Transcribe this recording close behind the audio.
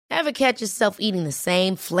Ever catch yourself eating the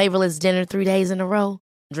same flavorless dinner 3 days in a row?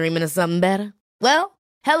 Dreaming of something better? Well,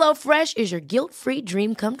 HelloFresh is your guilt-free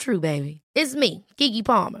dream come true, baby. It's me, Keke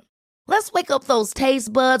Palmer. Let's wake up those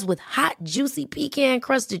taste buds with hot, juicy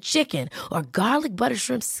pecan-crusted chicken or garlic butter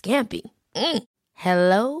shrimp scampi.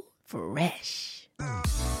 Hello Fresh.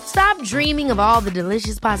 Stop dreaming of all the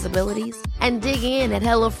delicious possibilities and dig in at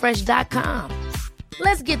HelloFresh.com.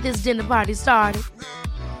 Let's get this dinner party started.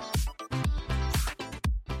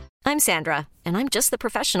 I'm Sandra, and I'm just the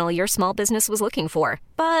professional your small business was looking for.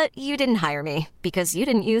 But you didn't hire me because you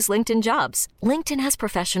didn't use LinkedIn Jobs. LinkedIn has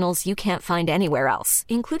professionals you can't find anywhere else,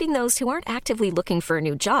 including those who aren't actively looking for a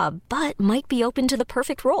new job, but might be open to the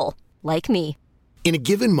perfect role, like me. In a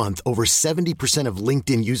given month, over 70% of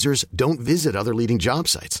LinkedIn users don't visit other leading job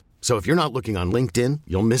sites. So if you're not looking on LinkedIn,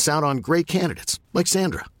 you'll miss out on great candidates like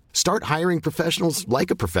Sandra. Start hiring professionals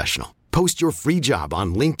like a professional. Post your free job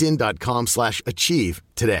on linkedin.com/achieve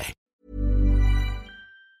today.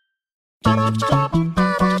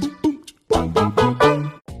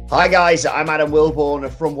 Hi guys, I'm Adam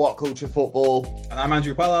Wilborn from What Culture Football. And I'm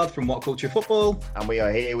Andrew Pollard from What Culture Football. And we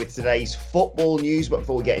are here with today's football news. But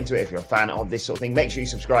before we get into it, if you're a fan of this sort of thing, make sure you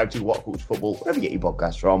subscribe to What Culture Football, wherever you get your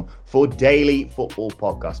podcasts from, for daily football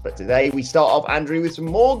podcasts. But today we start off, Andrew, with some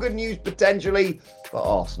more good news potentially for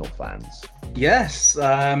Arsenal fans. Yes,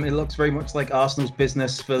 it looks very much like Arsenal's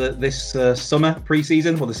business for this summer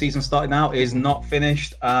pre-season. Well, the season started now is not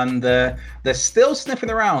finished, and they're still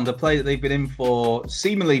sniffing around a player that they've been in for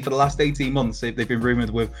seemingly for the last 18 months. They've been rumoured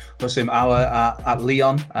with Houssem Aouar at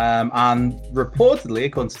Lyon, and reportedly,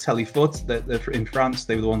 according to Telefoot, that in France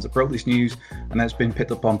they were the ones that broke this news, and that's been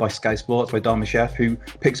picked up on by Sky Sports by Don Michef, who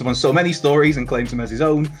picks up on so many stories and claims them as his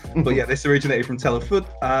own. But yeah, this originated from Telefoot.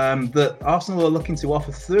 That Arsenal are looking to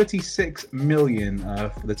offer 36 million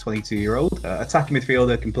for the 22-year-old attacking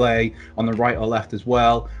midfielder, can play on the right or left as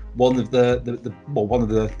well. One of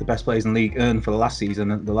the best players in the league earned for the last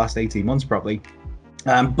season, the last 18 months probably.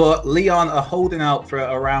 But Lyon are holding out for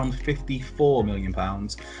around £54 million.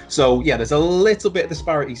 So yeah, there's a little bit of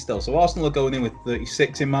disparity still. So Arsenal are going in with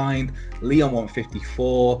 36 in mind. Lyon want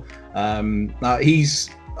 54. Now he's,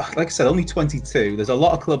 like I said, only 22. There's a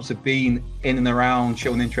lot of clubs have been in and around,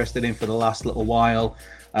 showing interest in him for the last little while.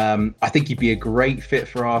 I think he'd be a great fit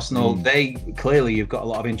for Arsenal. They clearly have got a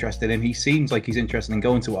lot of interest in him. He seems like he's interested in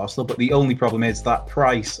going to Arsenal, but the only problem is that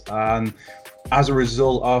price. And as a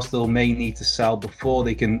result, Arsenal may need to sell before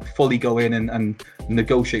they can fully go in and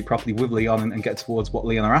negotiate properly with Lyon and get towards what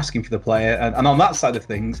Lyon are asking for the player. And on that side of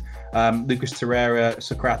things, Lucas Torreira,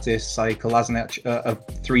 Sokratis, Said Kolasinac are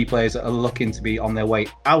three players that are looking to be on their way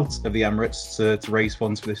out of the Emirates to raise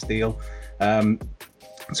funds for this deal.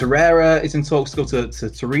 Torreira is in talks to go to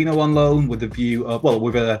Torino on loan with a view of,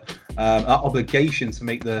 with an obligation to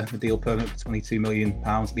make the deal permanent for £22 million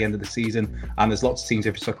at the end of the season. And there's lots of teams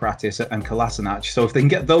here for Sokratis and Kolasinac. So if they can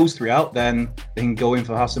get those three out, then they can go in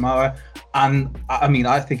for Houssem Aouar. And I mean,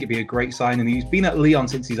 I think it'd be a great signing. He's been at Lyon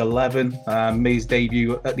since he's 11, made his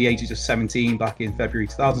debut at the age of 17 back in February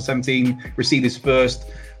 2017, received his first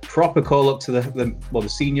proper call up to the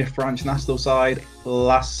senior French national side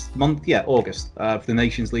last month, August, for the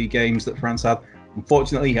Nations League games that France had.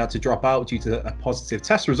 Unfortunately, he had to drop out due to a positive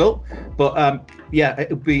test result. But it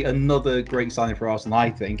would be another great signing for Arsenal, I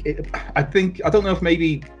think. I don't know if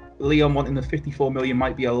maybe Lyon wanting the 54 million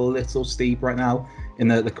might be a little steep right now in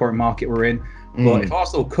the current market we're in. But if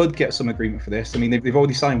Arsenal could get some agreement for this, I mean, they've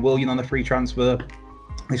already signed Willian on a free transfer.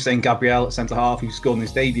 They're saying Gabriel at centre-half, who scored in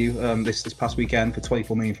his debut this past weekend for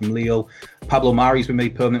 24 million from Lille. Pablo Mari's been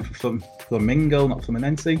made permanent for Flamingo, not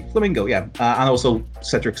Fluminense. Flamingo, yeah. And also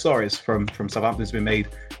Cedric Soares from Southampton has been made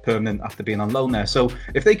permanent after being on loan there. So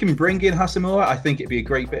if they can bring in Houssem Aouar, I think it'd be a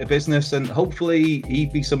great bit of business, and hopefully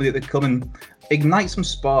he'd be somebody that could come and ignite some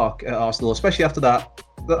spark at Arsenal, especially after that.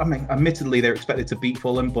 I mean, admittedly, they're expected to beat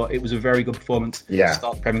Fulham, but it was a very good performance to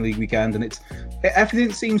start the Premier League weekend. And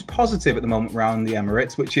everything seems positive at the moment around the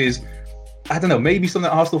Emirates, which is, I don't know, maybe something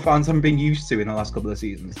that Arsenal fans haven't been used to in the last couple of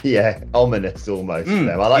seasons. Yeah, ominous almost.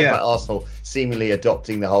 I like that Arsenal seemingly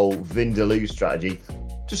adopting the whole Vindaloo strategy.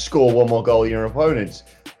 Just score one more goal than your opponents.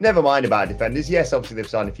 Never mind about defenders. Yes, obviously they've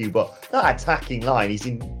signed a few, but that attacking line is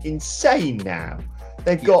insane now.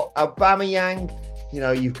 They've got Aubameyang,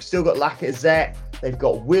 you've still got Lacazette. They've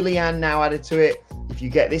got Willian now added to it. If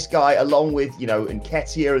you get this guy along with,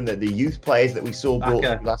 Nketiah and the youth players that we saw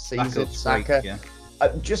brought last season, Saka,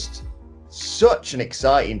 just such an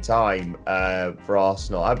exciting time for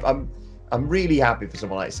Arsenal. I'm really happy for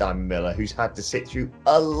someone like Simon Miller, who's had to sit through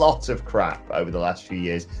a lot of crap over the last few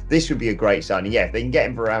years. This would be a great signing. Yeah, if they can get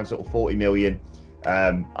him for around sort of 40 million,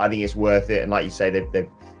 I think it's worth it. And like you say, they've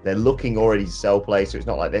They're looking already to sell players, so it's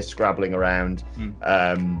not like they're scrabbling around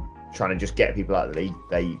trying to just get people out of the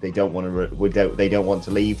league. They don't want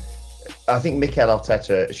to leave. I think Mikel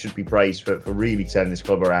Arteta should be praised for really turning this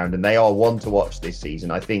club around, and they are one to watch this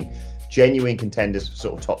season. I think genuine contenders for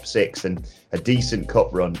sort of top 6 and a decent cup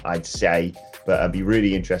run, I'd say. But it'd be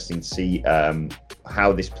really interesting to see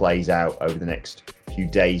how this plays out over the next few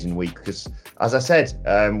days and weeks. Because, as I said,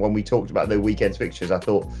 when we talked about the weekend's fixtures, I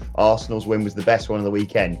thought Arsenal's win was the best one of the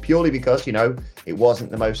weekend, purely because, it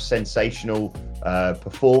wasn't the most sensational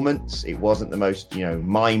performance. It wasn't the most,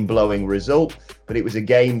 mind-blowing result. But it was a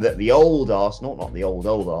game that the old Arsenal, not the old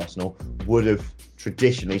Arsenal, would have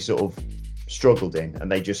traditionally sort of struggled in,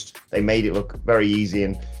 and they made it look very easy.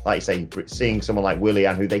 And like you say, seeing someone like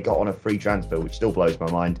Willian, who they got on a free transfer, which still blows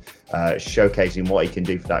my mind, showcasing what he can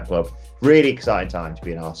do for that club. Really exciting time to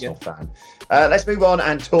be an Arsenal fan. Let's move on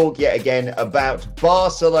and talk yet again about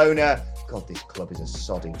Barcelona. God, this club is a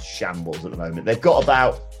sodding shambles at the moment. They've got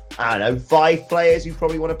about, 5 players who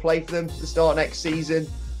probably want to play for them to start next season.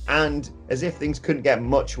 And as if things couldn't get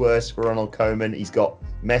much worse for Ronald Koeman, he's got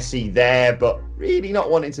Messi there, but really not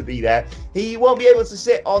wanting to be there. He won't be able to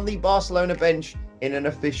sit on the Barcelona bench in an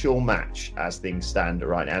official match as things stand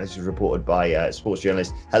right now. This was reported by sports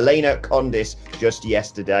journalist Helena Condis just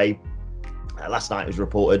yesterday. Last night it was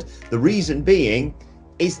reported. The reason being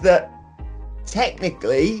is that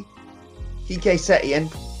technically Quique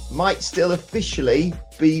Setien might still officially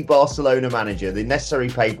be Barcelona manager. The necessary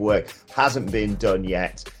paperwork hasn't been done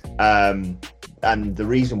yet. And the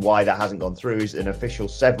reason why that hasn't gone through is an official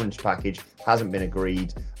severance package hasn't been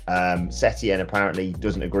agreed. Setien apparently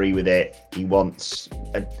doesn't agree with it. He wants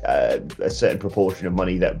a certain proportion of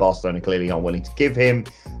money that Barcelona clearly aren't willing to give him.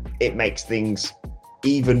 It makes things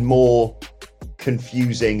even more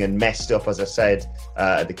confusing and messed up, as I said,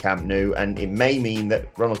 at the Camp Nou, and it may mean that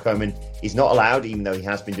Ronald Koeman is not allowed, even though he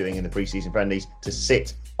has been doing in the pre-season friendlies, to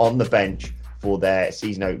sit on the bench for their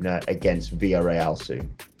season opener against Villarreal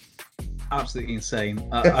soon. Absolutely insane.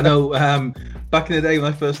 I know back in the day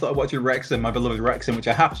when I first started watching Wrexham, my beloved Wrexham, which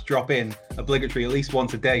I have to drop in obligatory at least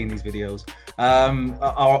once a day in these videos,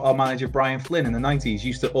 our manager Brian Flynn in the 90s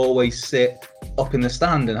used to always sit up in the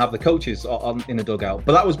stand and have the coaches in the dugout,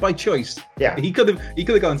 but that was by choice. Yeah, he could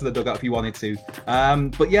have gone to the dugout if he wanted to.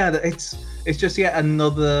 But yeah, it's just yet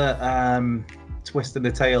another twist in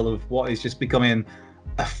the tale of what is just becoming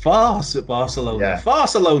a farce at Barcelona. Yeah.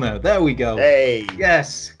 Barcelona, there we go. Hey,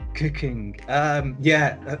 yes. Cooking.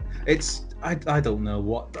 It's I don't know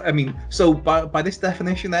what I mean. So by this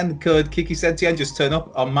definition, then could Quique Setien just turn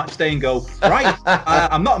up on match day and go, right?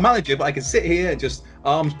 I'm not a manager, but I can sit here and just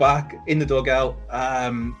arms back in the dugout. I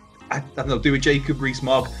don't know, do a Jacob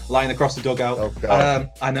Rees-Mogg lying across the dugout. Oh,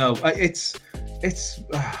 God. I know it's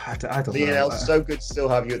I don't Lionel, know. So good to still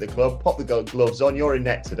have you at the club. Pop the gloves on. You're in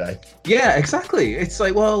net today. Yeah, exactly. It's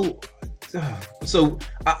like, well. So,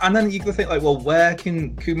 and then you can think like, well, where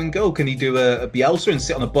can Koeman go? Can he do a Bielsa and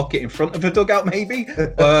sit on a bucket in front of a dugout? Maybe.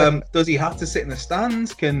 Does he have to sit in the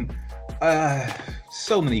stands?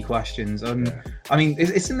 So many questions. I mean,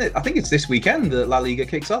 it's in the. I think it's this weekend that La Liga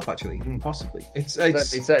kicks off. Actually, possibly. It's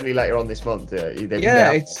certainly later on this month.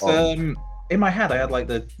 It's in my head, I had like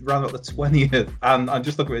around about the 20th, and I'm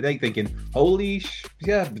just looking at the date thinking, holy is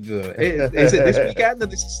it this weekend that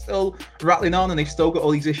this is still rattling on, and they've still got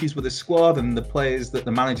all these issues with the squad and the players that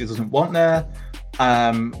the manager doesn't want there,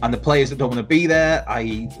 and the players that don't want to be there,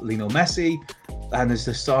 i.e. Lionel Messi, and there's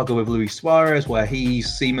the saga with Luis Suarez where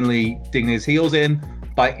he's seemingly digging his heels in,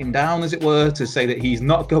 biting down, as it were, to say that he's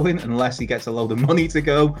not going unless he gets a load of money to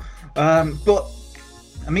go, but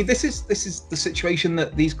I mean, this is the situation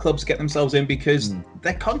that these clubs get themselves in because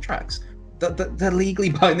they're contracts. They're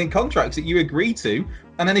legally binding contracts that you agree to.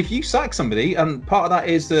 And then if you sack somebody, and part of that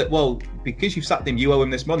is that, well, because you've sacked him, you owe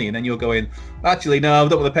him this money. And then you're going, actually, no, I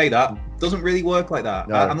don't want to pay that. Doesn't really work like that.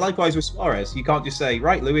 No. And likewise with Suarez, you can't just say,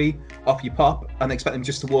 right, Louis, off you pop, and expect him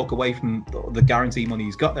just to walk away from the guarantee money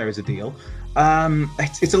he's got there as a deal.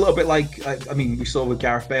 It's a little bit like, I mean, we saw with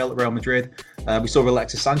Gareth Bale at Real Madrid. We saw with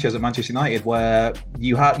Alexis Sanchez at Manchester United, where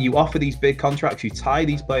you offer these big contracts, you tie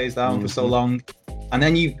these players down for so long, and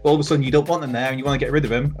then you all of a sudden you don't want them there and you want to get rid of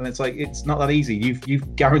them, and it's like, it's not that easy.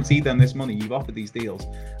 You've guaranteed them this money, you've offered these deals,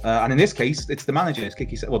 and in this case, it's the manager, it's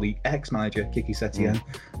the ex-manager Quique Setien.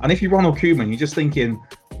 And if you're Ronald Koeman, you're just thinking,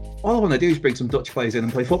 all I want to do is bring some Dutch players in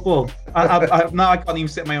and play football. Now I can't even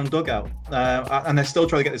sit in my own dugout. And they're still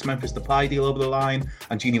trying to get this Memphis Depay deal over the line,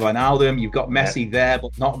 and Gini Wijnaldum. You've got Messi there,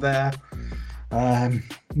 but not there. They're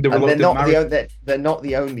not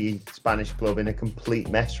the only Spanish club in a complete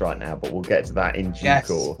mess right now, but we'll get to that in due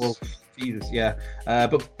course. Jesus, yeah.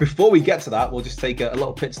 But before we get to that, we'll just take a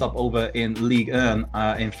little pit stop over in Ligue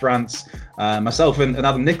 1 in France. Myself and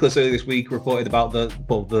Adam Nicholas earlier this week reported about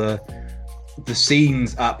the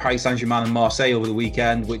scenes at Paris Saint-Germain and Marseille over the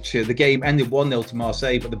weekend, which the game ended 1-0 to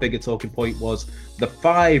Marseille, but the bigger talking point was the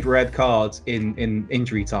 5 red cards in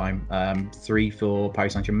injury time, 3 for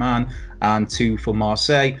Paris Saint-Germain and 2 for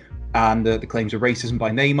Marseille, and the claims of racism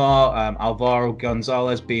by Neymar, Alvaro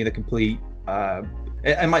Gonzalez being a complete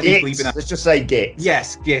let's just say git.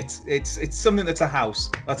 Yes, git. It's something that's a house.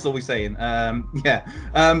 That's all we're saying. But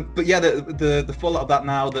yeah, the fallout of that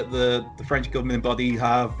now that the French government body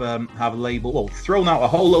have thrown out a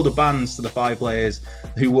whole load of bans to the 5 players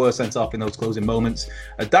who were sent off in those closing moments.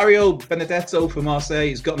 Dario Benedetto for Marseille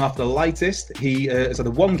has gotten off the lightest. He has had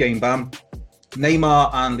a 1-game ban. Neymar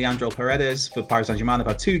and Leandro Paredes for Paris Saint-Germain have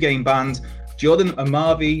had 2-game bans. Jordan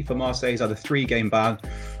Amavi for Marseille has had a 3-game ban.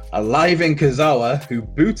 Aliven Kurzawa, who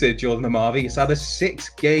booted Jordan Amavi, has had a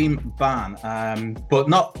 6-game ban. But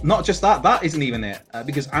not just that. That isn't even it.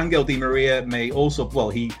 Because Angel Di Maria may also... Well,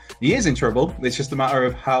 he is in trouble. It's just a matter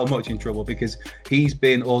of how much in trouble, because he's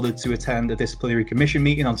been ordered to attend a disciplinary commission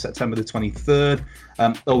meeting on September the 23rd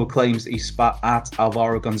over claims that he spat at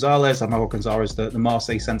Alvaro Gonzalez. Alvaro Gonzalez, the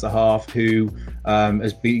Marseille centre-half, who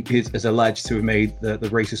is alleged to have made the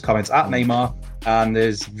racist comments at Neymar. And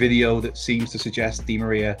there's video that seems to suggest Di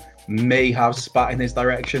Maria may have spat in his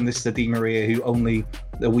direction. This is a Di Maria who only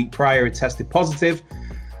a week prior had tested positive.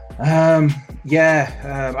 And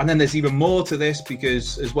then there's even more to this,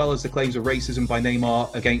 because as well as the claims of racism by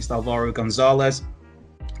Neymar against Alvaro Gonzalez,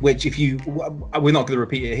 which we're not going to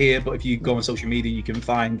repeat it here, but if you go on social media, you can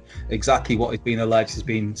find exactly what is being alleged has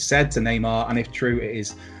been said to Neymar. And if true, it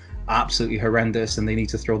is absolutely horrendous, and they need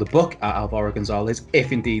to throw the book at Alvaro Gonzalez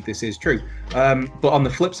if indeed this is true. But on the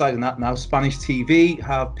flip side of that, now Spanish TV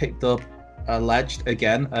have picked up alleged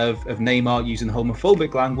again of Neymar using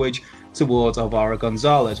homophobic language towards Alvaro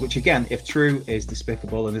Gonzalez, which again, if true, is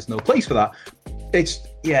despicable and there's no place for that.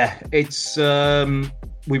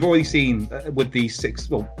 We've already seen with the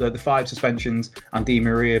 5 suspensions and Di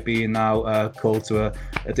Maria being now called to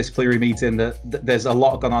a disciplinary meeting that there's a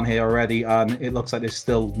lot gone on here already, and it looks like there's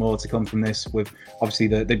still more to come from this. With obviously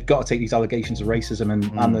they've got to take these allegations of racism and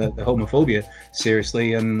the homophobia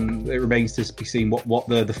seriously, and it remains to be seen what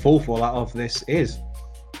the full fallout of this is.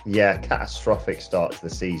 Yeah, catastrophic start to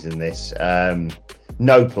the season. This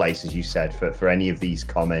no place, as you said, for any of these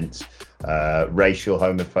comments, racial,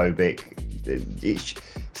 homophobic. It's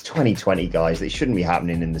 2020, guys. It shouldn't be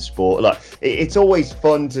happening in the sport. Look, it's always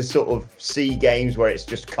fun to sort of see games where it's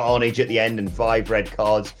just carnage at the end and 5 red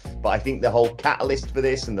cards. But I think the whole catalyst for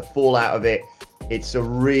this and the fallout of it, it's a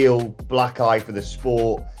real black eye for the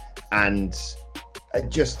sport, and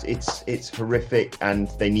it's horrific. And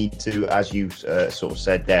they need to, as you sort of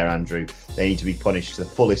said there, Andrew, they need to be punished to the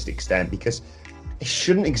fullest extent, because it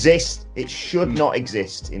shouldn't exist. It should not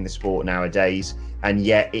exist in the sport nowadays. And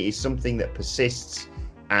yet it is something that persists,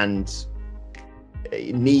 and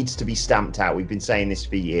it needs to be stamped out. We've been saying this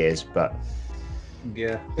for years, but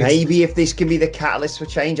maybe if this can be the catalyst for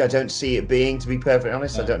change, I don't see it being, to be perfectly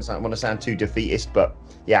honest. I don't want to sound too defeatist, but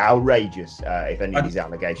outrageous if any of these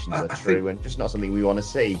allegations are true, and just not something we want to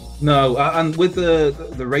see. No, and with the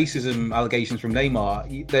racism allegations from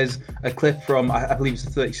Neymar, there's a clip from, I believe it's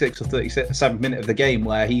the 36th or 37th minute of the game,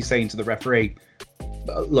 where he's saying to the referee,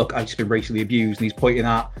 look, I've just been racially abused, and he's pointing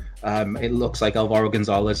at it looks like Alvaro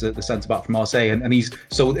Gonzalez, the centre-back from Marseille, and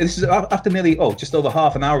so this is after nearly just over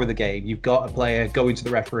half an hour of the game. You've got a player going to the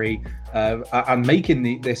referee and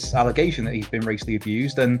making this allegation that he's been racially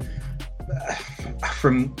abused, and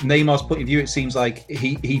from Neymar's point of view, it seems like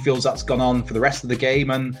he feels that's gone on for the rest of the game,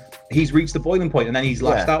 and he's reached the boiling point, and then he's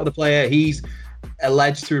lashed out at the player. He's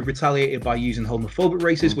alleged to have retaliated by using homophobic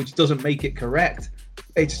races, which doesn't make it correct.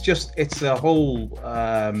 It's a whole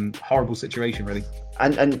horrible situation, really.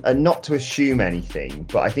 And not to assume anything,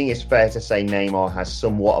 but I think it's fair to say Neymar has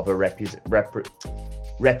somewhat of a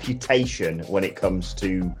reputation when it comes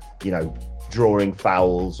to, drawing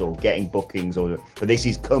fouls or getting bookings, but this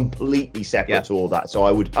is completely separate to all that. So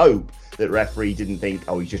I would hope that referee didn't think,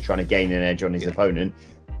 he's just trying to gain an edge on his opponent.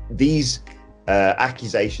 These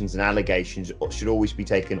accusations and allegations should always be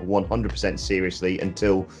taken 100% seriously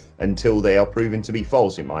until they are proven to be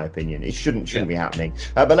false, in my opinion. It shouldn't be happening.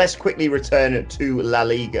 But let's quickly return to La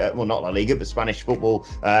Liga, well, not La Liga, but Spanish football,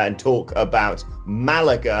 and talk about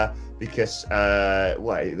Malaga, because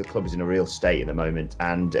the club is in a real state at the moment,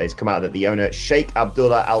 and it's come out that the owner, Sheikh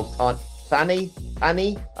Abdullah Al Thani,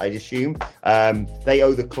 I'd assume, they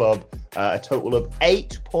owe the club a total of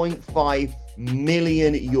 8.5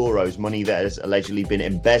 million euros, money that has allegedly been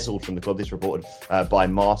embezzled from the club. This reported by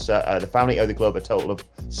Marca. The family owe the club a total of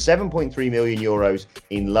 7.3 million euros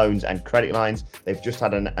in loans and credit lines. They've just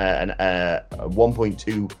had a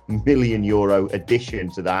 1.2 million euro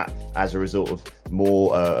addition to that as a result of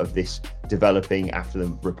more of this developing after the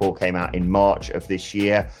report came out in March of this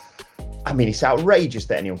year. I mean, it's outrageous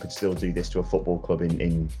that anyone could still do this to a football club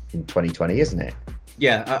in 2020, isn't it?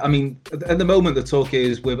 Yeah, I mean, at the moment, the talk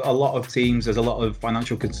is with a lot of teams, there's a lot of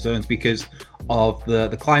financial concerns because of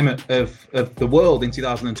the climate of the world in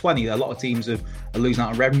 2020. A lot of teams are losing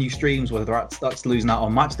out on revenue streams, whether that's losing out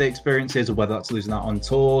on match day experiences or whether that's losing out on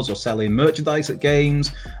tours or selling merchandise at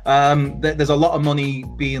games. There's a lot of money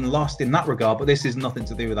being lost in that regard, but this is nothing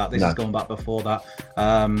to do with that. This is going back before that.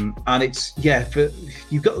 And it's,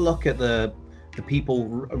 you've got to look at the people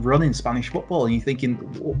running Spanish football and you're thinking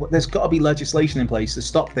there's got to be legislation in place to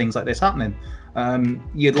stop things like this happening.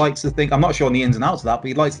 You'd like to think, I'm not sure on the ins and outs of that, but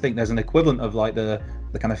you'd like to think there's an equivalent of like the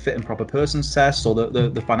kind of fit and proper persons tests or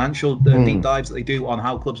the financial deep dives that they do on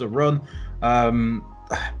how clubs are run.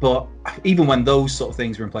 But even when those sort of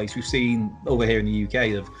things are in place, we've seen over here in the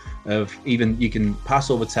UK of even you can pass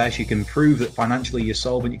over tests, you can prove that financially you're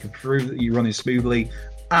solvent, you can prove that you're running smoothly.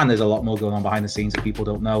 And there's a lot more going on behind the scenes that people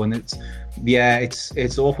don't know. And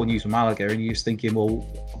it's awful news for Malaga. And you're just thinking, well,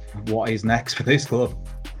 what is next for this club?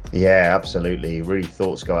 Yeah, absolutely. Really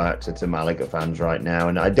thoughts go out to Malaga fans right now.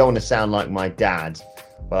 And I don't want to sound like my dad,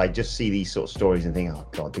 but I just see these sort of stories and think, oh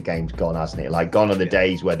God, the game's gone, hasn't it? Like gone are the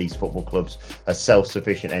days where these football clubs are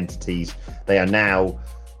self-sufficient entities. They are now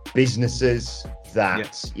businesses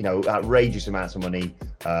that, outrageous amounts of money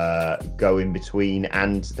go in between,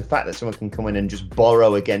 and the fact that someone can come in and just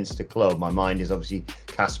borrow against a club, my mind is obviously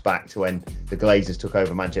cast back to when the Glazers took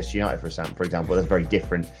over Manchester United, for example. That's a very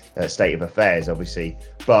different state of affairs, obviously,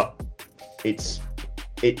 but it's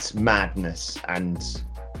madness. And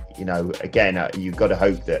again, you've got to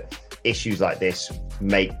hope that issues like this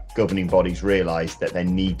make governing bodies realise that there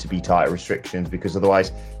need to be tighter restrictions, because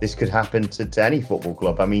otherwise this could happen to any football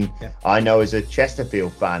club. I mean, I know as a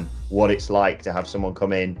Chesterfield fan what it's like to have someone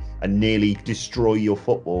come in and nearly destroy your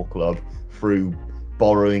football club through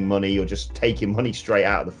borrowing money or just taking money straight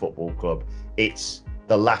out of the football club. It's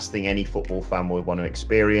the last thing any football fan would want to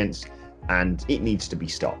experience, and it needs to be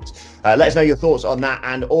stopped. Let us know your thoughts on that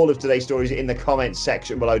and all of today's stories in the comments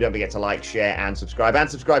section below. Don't forget to like, share and subscribe. And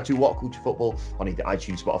subscribe to What Culture Football on either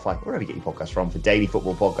iTunes, Spotify, wherever you get your podcasts from, for daily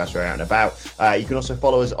football podcasts right out and about. You can also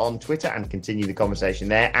follow us on Twitter and continue the conversation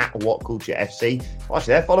there at What Culture FC.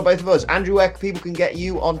 Actually, there, follow both of us. Andrew, where people can get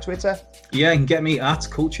you on Twitter? Yeah, you can get me at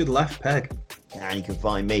Cultured Left Peg. And you can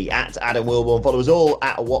find me at Adam Wilborn. Follow us all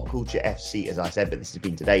at What Culture FC, as I said. But this has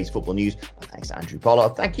been today's football news. Thanks to Andrew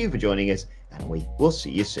Pollard. Thank you for joining us, and we will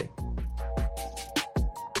see you soon.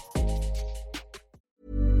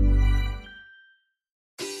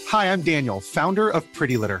 Hi, I'm Daniel, founder of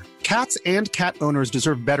Pretty Litter. Cats and cat owners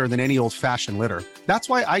deserve better than any old-fashioned litter. That's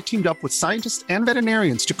why I teamed up with scientists and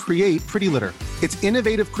veterinarians to create Pretty Litter. Its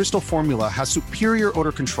innovative crystal formula has superior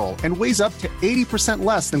odor control and weighs up to 80%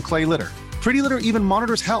 less than clay litter. Pretty Litter even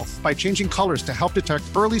monitors health by changing colors to help detect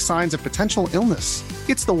early signs of potential illness.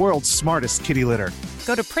 It's the world's smartest kitty litter.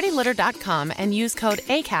 Go to prettylitter.com and use code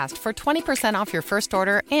ACAST for 20% off your first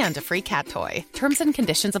order and a free cat toy. Terms and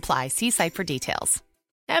conditions apply. See site for details.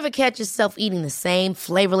 Ever catch yourself eating the same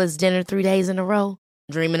flavorless dinner 3 days in a row?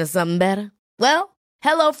 Dreaming of something better? Well,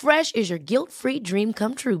 HelloFresh is your guilt-free dream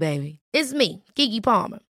come true, baby. It's me, Keke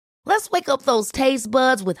Palmer. Let's wake up those taste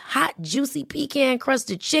buds with hot, juicy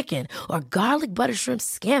pecan-crusted chicken or garlic butter shrimp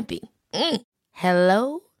scampi.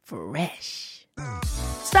 Hello Fresh.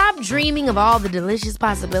 Stop dreaming of all the delicious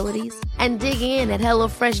possibilities and dig in at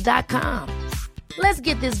HelloFresh.com. Let's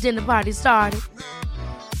get this dinner party started.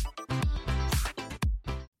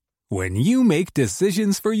 When you make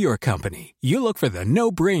decisions for your company, you look for the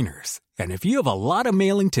no-brainers. And if you have a lot of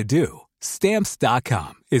mailing to do,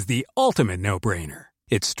 Stamps.com is the ultimate no-brainer.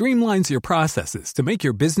 It streamlines your processes to make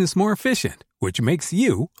your business more efficient, which makes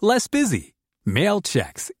you less busy. Mail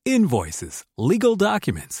checks, invoices, legal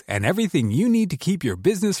documents, and everything you need to keep your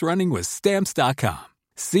business running with Stamps.com.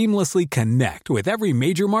 Seamlessly connect with every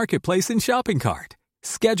major marketplace and shopping cart.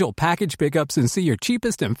 Schedule package pickups and see your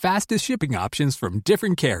cheapest and fastest shipping options from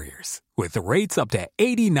different carriers, with rates up to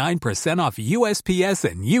 89% off USPS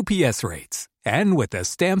and UPS rates. And with the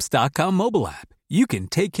Stamps.com mobile app, you can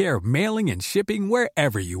take care of mailing and shipping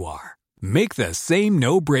wherever you are. Make the same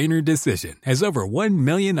no-brainer decision as over 1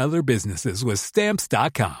 million other businesses with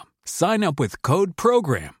Stamps.com. Sign up with code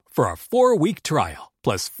PROGRAM for a 4-week trial,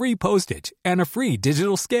 plus free postage and a free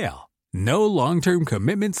digital scale. No long-term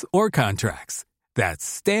commitments or contracts. That's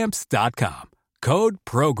Stamps.com. Code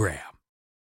PROGRAM.